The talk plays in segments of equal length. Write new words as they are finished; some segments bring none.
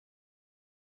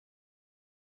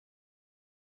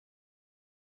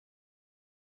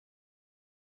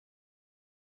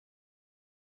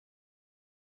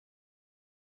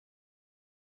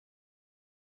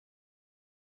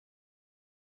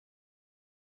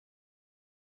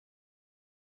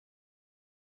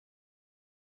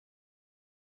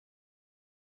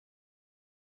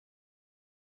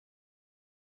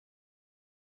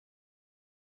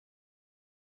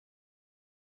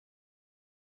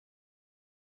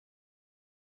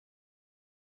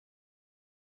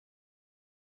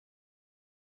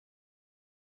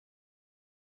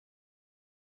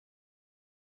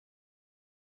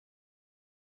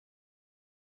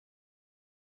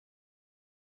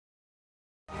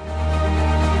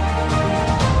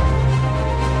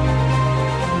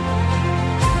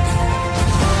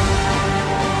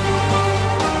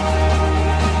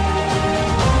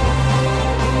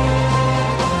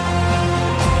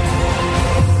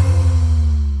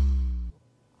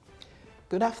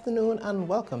Good afternoon and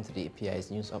welcome to the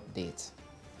API's news update.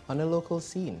 On the local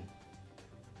scene,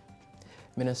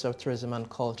 Minister of Tourism and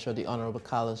Culture, the Honorable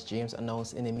Clair James,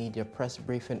 announced in a media press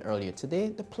briefing earlier today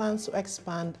the plans to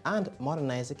expand and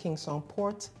modernize the Kingston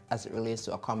port as it relates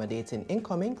to accommodating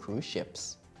incoming cruise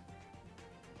ships.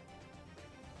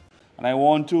 And I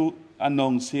want to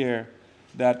announce here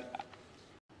that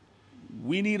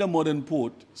we need a modern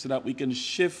port so that we can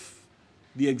shift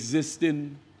the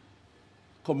existing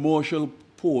commercial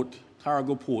port,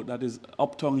 cargo port that is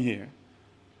uptown here,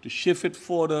 to shift it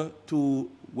further to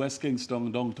West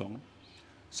Kingston, downtown,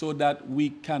 so that we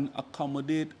can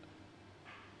accommodate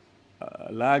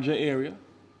a larger area,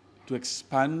 to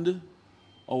expand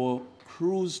our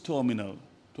cruise terminal,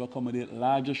 to accommodate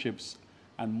larger ships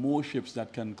and more ships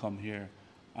that can come here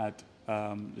at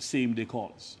the same day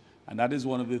calls. And that is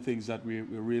one of the things that we're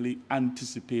really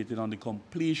anticipating on the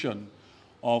completion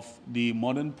of the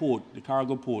modern port, the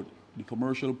cargo port, the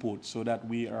commercial port, so that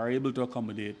we are able to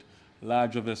accommodate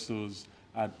larger vessels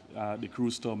at the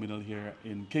cruise terminal here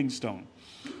in Kingston.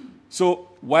 So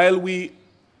while we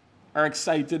are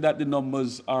excited that the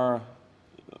numbers are,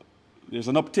 there's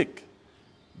an uptick,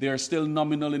 they are still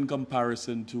nominal in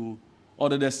comparison to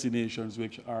other destinations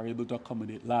which are able to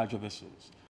accommodate larger vessels.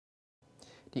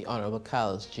 The Honorable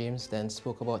Clair James then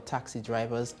spoke about taxi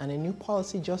drivers and a new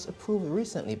policy just approved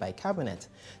recently by Cabinet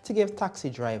to give taxi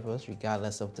drivers,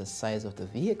 regardless of the size of the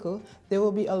vehicle, they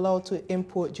will be allowed to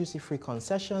import duty-free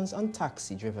concessions on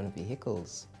taxi-driven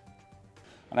vehicles.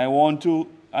 And I want to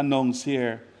announce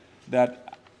here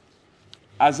that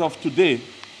as of today,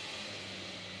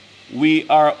 we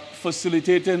are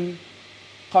facilitating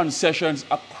concessions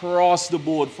across the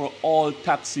board for all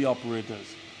taxi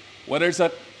operators, whether it's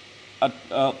a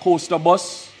coaster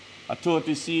bus, a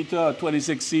 30-seater, a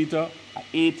 26-seater, an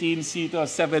 18-seater, a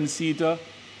 7-seater,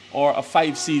 or a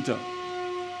 5-seater.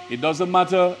 It doesn't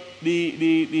matter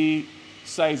the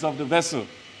size of the vessel,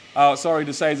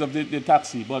 the size of the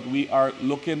taxi, but we are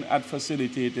looking at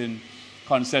facilitating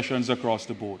concessions across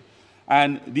the board.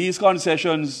 And these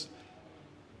concessions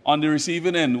on the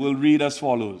receiving end will read as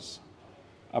follows.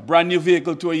 A brand new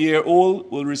vehicle to a year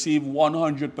old will receive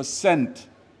 100%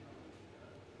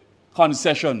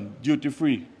 concession,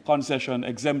 duty-free concession,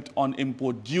 exempt on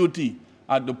import duty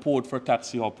at the port for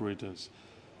taxi operators.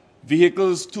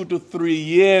 Vehicles 2 to 3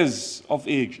 years of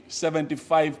age,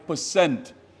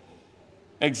 75%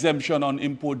 exemption on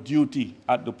import duty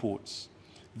at the ports.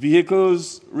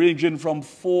 Vehicles ranging from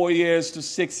 4 years to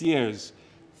 6 years,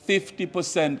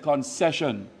 50%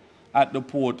 concession at the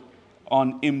port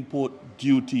on import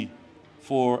duty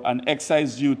for an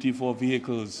excise duty for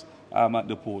vehicles at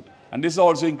the port. And this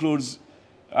also includes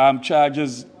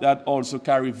charges that also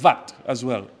carry VAT as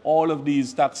well. All of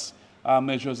these tax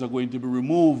measures are going to be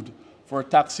removed for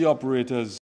taxi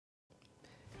operators.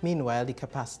 Meanwhile, the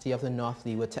capacity of the North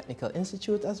Leeward Technical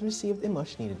Institute has received a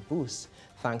much-needed boost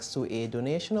thanks to a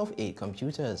donation of 8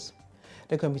 computers.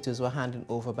 The computers were handed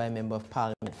over by Member of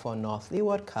Parliament for North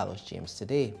Leeward, Clair James,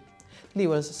 today.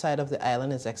 Leeward's side of the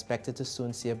island is expected to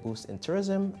soon see a boost in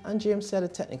tourism, and James said the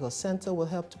technical center will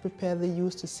help to prepare the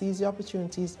youth to seize the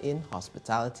opportunities in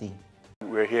hospitality.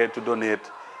 We're here to donate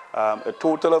a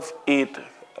total of 8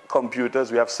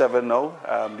 computers. We have 7 now.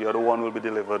 The other one will be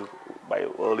delivered by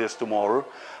earliest tomorrow.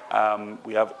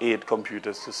 We have 8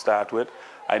 computers to start with.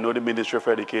 I know the Ministry of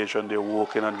Education, they're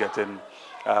working on getting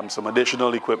some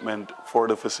additional equipment for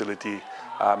the facility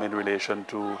in relation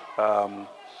to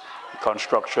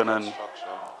construction and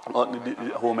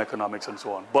home economics and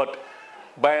so on. But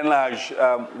by and large,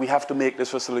 we have to make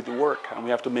this facility work, and we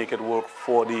have to make it work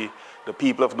for the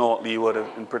people of North Leeward,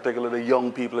 in particular the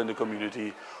young people in the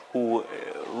community who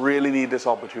really need this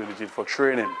opportunity for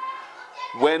training.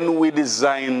 When we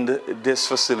designed this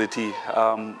facility,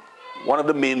 one of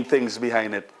the main things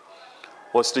behind it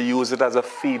was to use it as a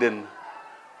feeding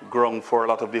ground for a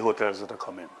lot of the hotels that are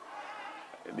coming.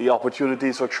 The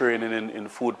opportunities for training in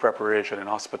food preparation, in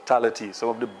hospitality, some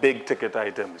of the big ticket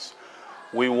items.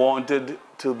 We wanted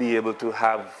to be able to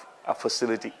have a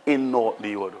facility in North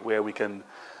Leeward where we can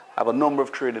have a number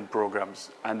of training programs,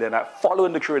 and then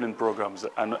following the training programs,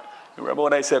 and remember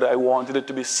what I said, I wanted it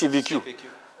to be CVQ.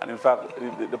 And in fact,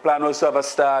 the plan was to have a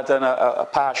start and a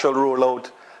partial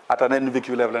rollout at an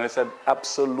NVQ level, and I said,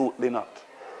 absolutely not.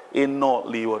 In North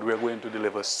Leeward, we're going to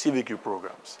deliver CVQ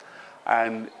programs.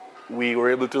 And we were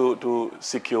able to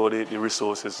secure the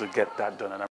resources to get that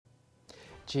done.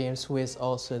 James, who is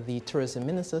also the tourism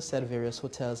minister, said various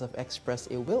hotels have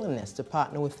expressed a willingness to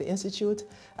partner with the institute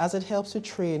as it helps to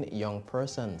train young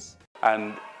persons.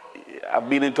 And I've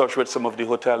been in touch with some of the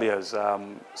hoteliers,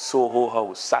 Soho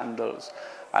House, Sandals,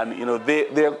 And you know,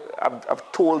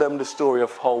 I've told them the story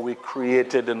of how we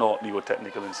created the North Leeward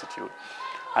Technical Institute.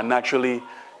 And naturally,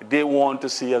 they want to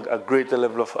see a greater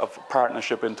level of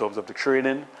partnership in terms of the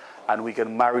training, and we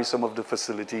can marry some of the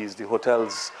facilities, the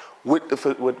hotels, with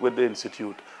the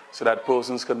institute, so that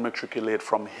persons can matriculate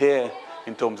from here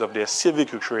in terms of their civic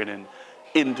training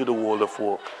into the world of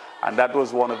work. And that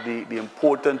was one of the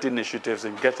important initiatives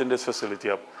in getting this facility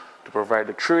up, to provide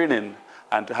the training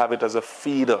and to have it as a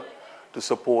feeder to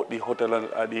support the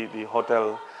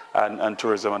hotel and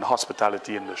tourism and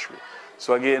hospitality industry.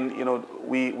 So again, you know,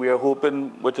 we are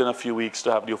hoping within a few weeks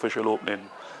to have the official opening.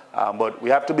 But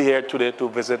we have to be here today to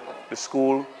visit the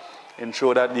school,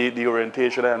 ensure that the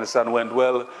orientation, I understand, went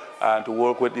well, and to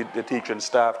work with the teaching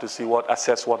staff to see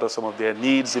assess what are some of their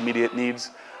needs, immediate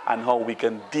needs, and how we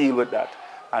can deal with that.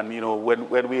 And you know,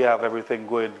 when we have everything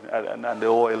going and the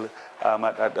oil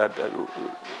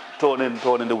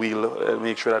turning the wheel,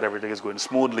 make sure that everything is going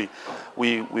smoothly,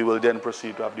 we will then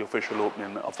proceed to have the official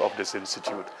opening of this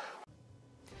institute.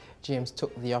 James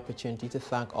took the opportunity to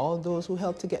thank all those who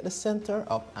helped to get the center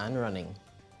up and running.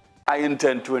 I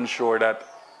intend to ensure that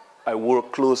I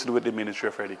work closely with the Ministry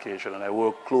of Education, and I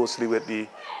work closely with the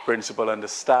principal and the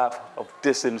staff of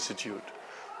this institute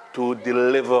to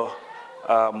deliver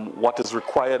what is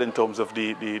required in terms of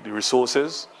the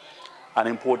resources, and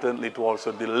importantly to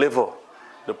also deliver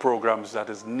the programs that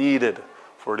is needed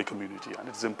for the community. And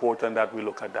it's important that we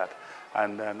look at that.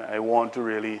 And I want to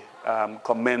really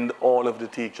commend all of the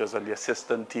teachers and the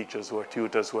assistant teachers who are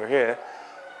tutors who are here,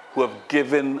 who have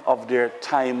given of their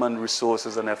time and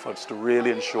resources and efforts to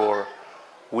really ensure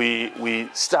we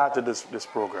started this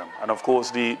program. And of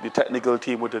course the technical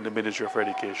team within the Ministry of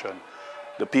Education.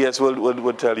 The PS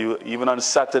would tell you, even on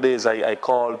Saturdays I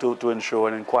call to ensure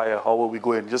and inquire how are we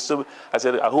going. I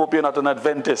said, I hope you're not an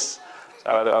Adventist. So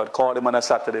I would call them on a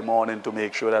Saturday morning to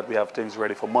make sure that we have things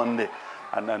ready for Monday,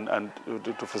 and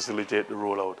to facilitate the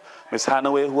rollout. Ms.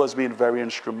 Hanaway, who has been very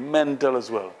instrumental as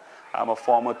well. I'm a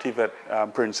former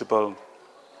TVET principal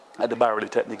at the Barvin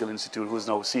Technical Institute, who is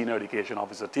now Senior Education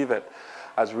Officer TVET,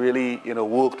 has really, you know,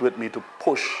 worked with me to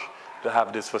push to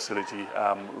have this facility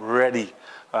ready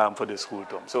for this school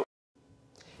term. So,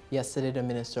 yesterday, the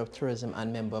Minister of Tourism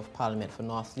and Member of Parliament for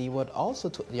North Leeward also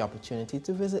took the opportunity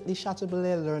to visit the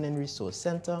Chateaubelair Learning Resource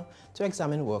Centre to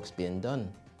examine works being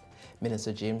done.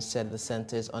 Minister James said the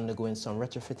centre is undergoing some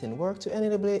retrofitting work to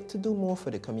enable it to do more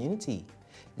for the community.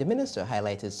 The minister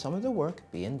highlighted some of the work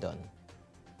being done.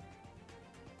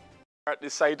 At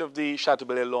the site of the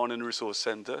Chateaubelair Learning Resource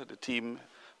Centre, the team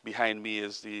behind me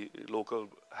is the local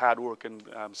hard-working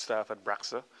staff at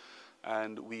Braxa,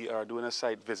 and we are doing a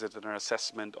site visit and an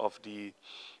assessment of the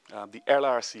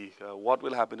LRC. What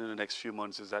will happen in the next few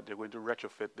months is that they're going to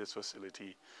retrofit this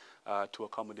facility to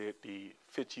accommodate the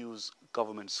Fit Use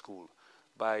Government School.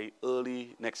 By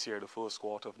early next year, the first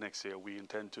quarter of next year, we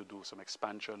intend to do some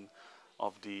expansion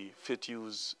of the Fit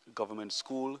Use Government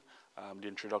School, the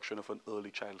introduction of an early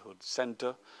childhood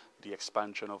center, the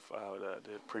expansion of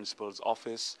the principal's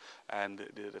office and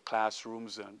the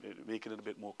classrooms, and making it a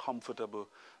bit more comfortable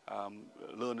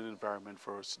learning environment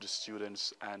for the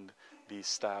students and the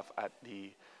staff at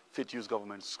the Fit Use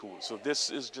Government School. So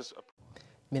this is just a...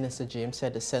 Minister James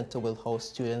said the centre will house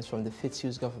students from the Fit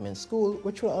Use Government School,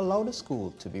 which will allow the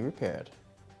school to be repaired.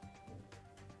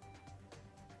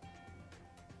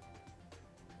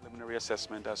 Preliminary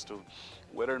assessment as to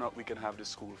whether or not we can have the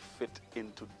school fit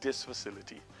into this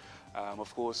facility.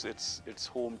 Of course, it's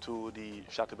home to the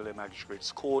Chateaubelair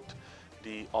Magistrates Court,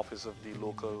 the Office of the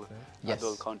Local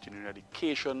Adult Continuing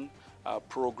Education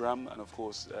program, and of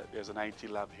course there's an IT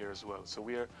lab here as well. So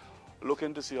we are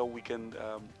looking to see how we can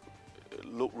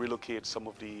relocate some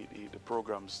of the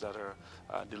programs that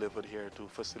are delivered here to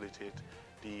facilitate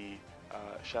the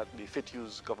Fit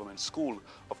Use Government School.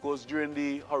 Of course, during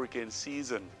the hurricane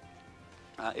season,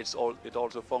 it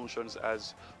also functions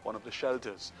as one of the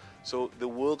shelters. So the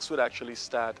works would actually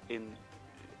start in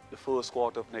the first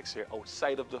quarter of next year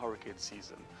outside of the hurricane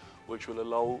season, which will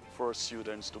allow for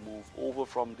students to move over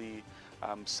from the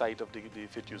site of the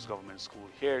Fit Use Government School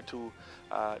here to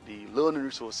the Learning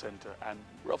Resource Center, and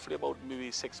roughly about maybe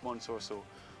 6 months or so,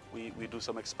 we do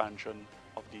some expansion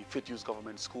of the Fit Use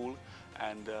Government School,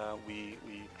 and we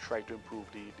try to improve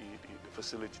the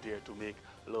facility there to make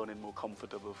learning more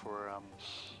comfortable for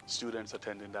students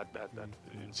attending that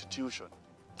institution.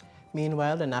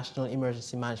 Meanwhile, the National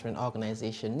Emergency Management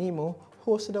Organization, NEMO,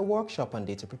 hosted a workshop on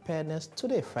data preparedness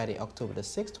today, Friday, October the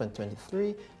 6th,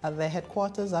 2023, at their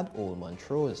headquarters at Old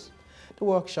Montrose. The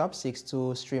workshop seeks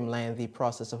to streamline the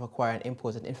process of acquiring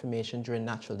important information during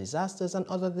natural disasters and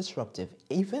other disruptive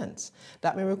events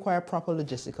that may require proper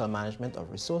logistical management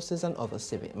of resources and other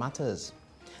civic matters.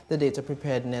 The Data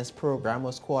Preparedness Program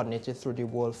was coordinated through the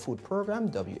World Food Program,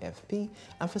 WFP,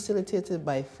 and facilitated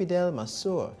by Fidel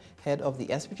Masur, head of the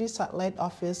SVG Satellite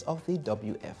Office of the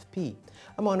WFP.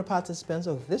 Among the participants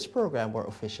of this program were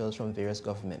officials from various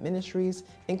government ministries,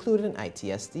 including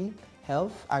ITSD,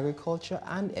 Health, Agriculture,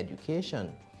 and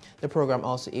Education. The program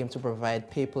also aimed to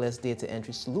provide paperless data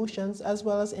entry solutions as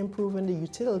well as improving the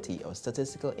utility of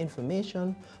statistical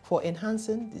information for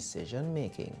enhancing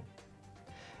decision-making.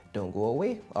 Don't go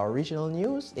away, our regional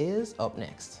news is up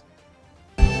next.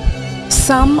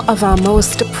 Some of our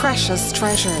most precious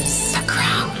treasures, the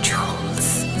crown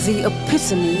jewels, the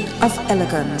epitome of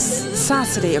elegance.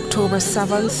 Saturday, October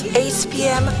 7th, 8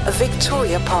 p.m,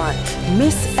 Victoria Park.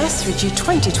 Miss SVG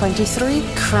 2023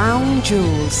 Crown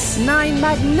Jewels. 9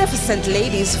 magnificent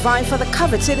ladies vie for the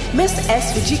coveted Miss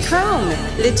SVG crown.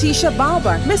 Letitia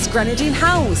Barber, Miss Grenadine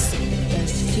House.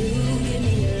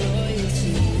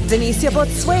 Denicia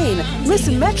Botswain, Miss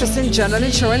Metricin General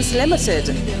Insurance Limited.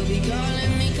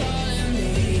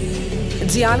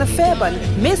 Diana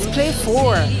Fairbairn, Miss Play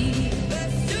 4.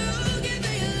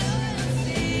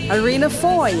 Irina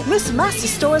Foy, Miss Massey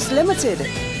Stores Limited.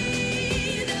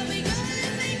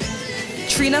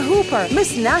 Trina Hooper,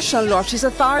 Miss National Lotteries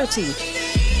Authority.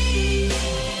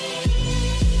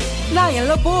 Lion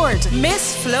Laborde,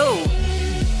 Miss Flo.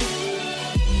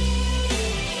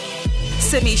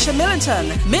 Samisha Millington,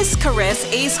 Miss Caress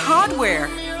Ace Hardware.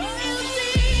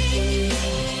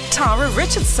 Tara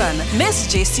Richardson, Miss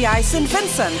JCI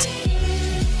St.Vincent.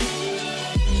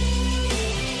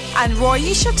 And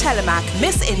Royisha Telemac,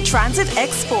 Miss In Transit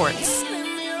Exports.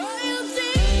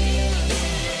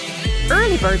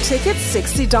 Early bird tickets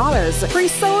 $60,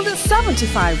 pre-sold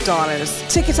 $75.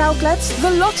 Ticket outlets: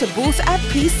 The Lotta booth at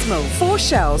Peacemo, 4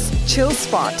 Shells, Chill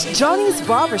Spot, Johnny's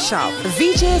Barbershop,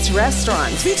 VJ's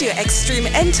Restaurant, Video Extreme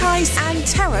Entice, and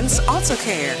Terrence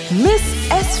Autocare. Miss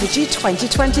SVG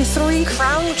 2023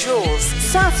 Crown Jewels,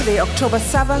 Saturday, October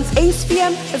 7th, 8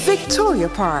 p.m, Victoria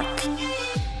Park.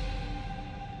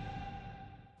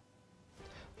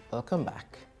 Welcome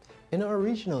back. In our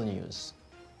regional news,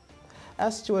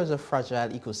 as stewards of fragile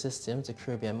ecosystems, the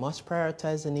Caribbean must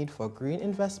prioritize the need for green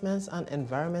investments and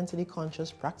environmentally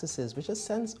conscious practices with a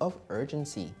sense of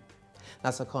urgency.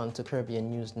 That's according to Caribbean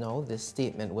News Now. This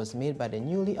statement was made by the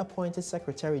newly appointed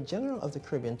Secretary General of the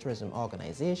Caribbean Tourism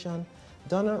Organization,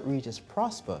 Donna Regis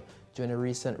Prosper, during a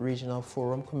recent regional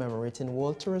forum commemorating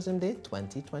World Tourism Day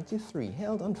 2023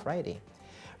 held on Friday.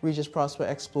 Regis Prosper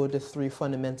explored the 3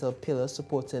 fundamental pillars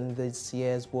supporting this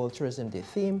year's World Tourism Day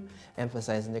theme,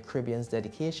 emphasizing the Caribbean's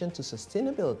dedication to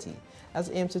sustainability as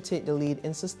it aims to take the lead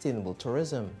in sustainable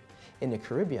tourism. In the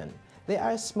Caribbean, there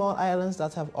are small islands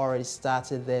that have already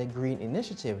started their green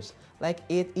initiatives, like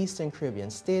 8 Eastern Caribbean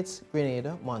states: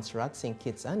 Grenada, Montserrat, St.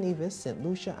 Kitts and Nevis, St.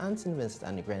 Lucia, and St. Vincent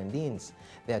and the Grenadines.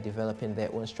 They are developing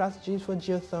their own strategies for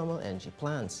geothermal energy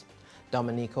plants.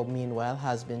 Dominica, meanwhile,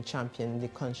 has been championing the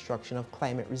construction of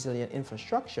climate-resilient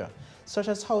infrastructure, such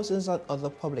as houses and other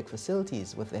public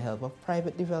facilities, with the help of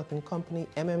private development company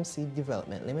MMC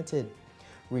Development Limited.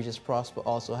 Regis Prosper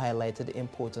also highlighted the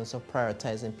importance of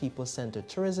prioritizing people-centered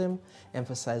tourism,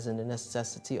 emphasizing the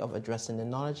necessity of addressing the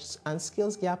knowledge and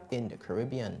skills gap in the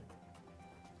Caribbean.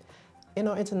 In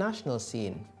our international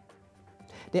scene,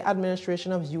 the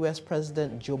administration of U.S.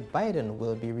 President Joe Biden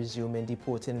will be resuming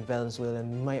deporting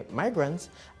Venezuelan migrants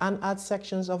and add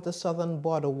sections of the southern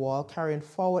border wall, carrying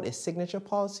forward a signature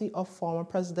policy of former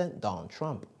President Donald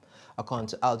Trump. According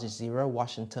to Al Jazeera,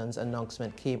 Washington's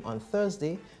announcement came on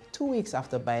Thursday, 2 weeks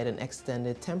after Biden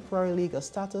extended temporary legal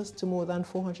status to more than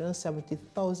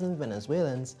 470,000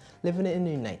 Venezuelans living in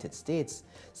the United States,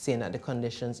 saying that the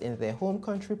conditions in their home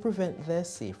country prevent their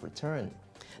safe return.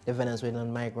 The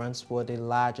Venezuelan migrants were the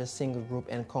largest single group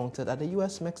encountered at the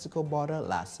U.S.-Mexico border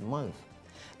last month.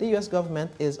 The U.S.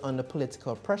 government is under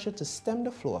political pressure to stem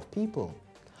the flow of people.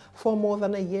 For more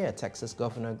than a year, Texas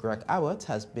Governor Greg Abbott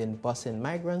has been busing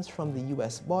migrants from the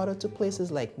U.S. border to places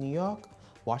like New York,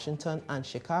 Washington, and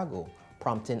Chicago,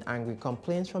 prompting angry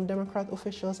complaints from Democrat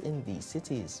officials in these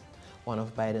cities. One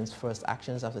of Biden's first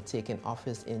actions after taking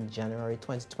office in January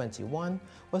 2021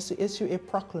 was to issue a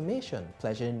proclamation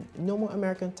pledging no more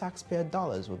American taxpayer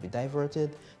dollars will be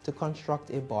diverted to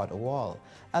construct a border wall,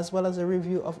 as well as a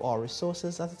review of all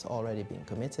resources that has already been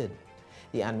committed.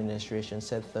 The administration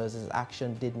said Thursday's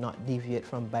action did not deviate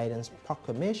from Biden's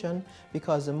proclamation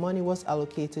because the money was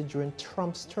allocated during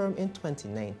Trump's term in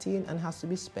 2019 and has to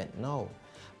be spent now.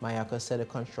 Mayako said the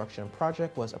construction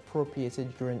project was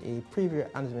appropriated during a previous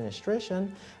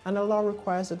administration and the law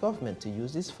requires the government to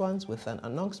use these funds with an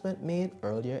announcement made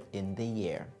earlier in the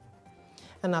year.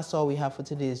 And that's all we have for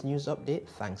today's news update.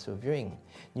 Thanks for viewing.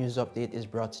 News Update is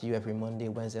brought to you every Monday,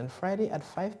 Wednesday and Friday at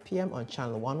 5 p.m. on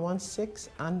channel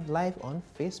 116 and live on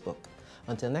Facebook.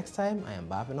 Until next time, I am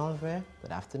Barvin Ollivierre.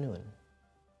 Good afternoon.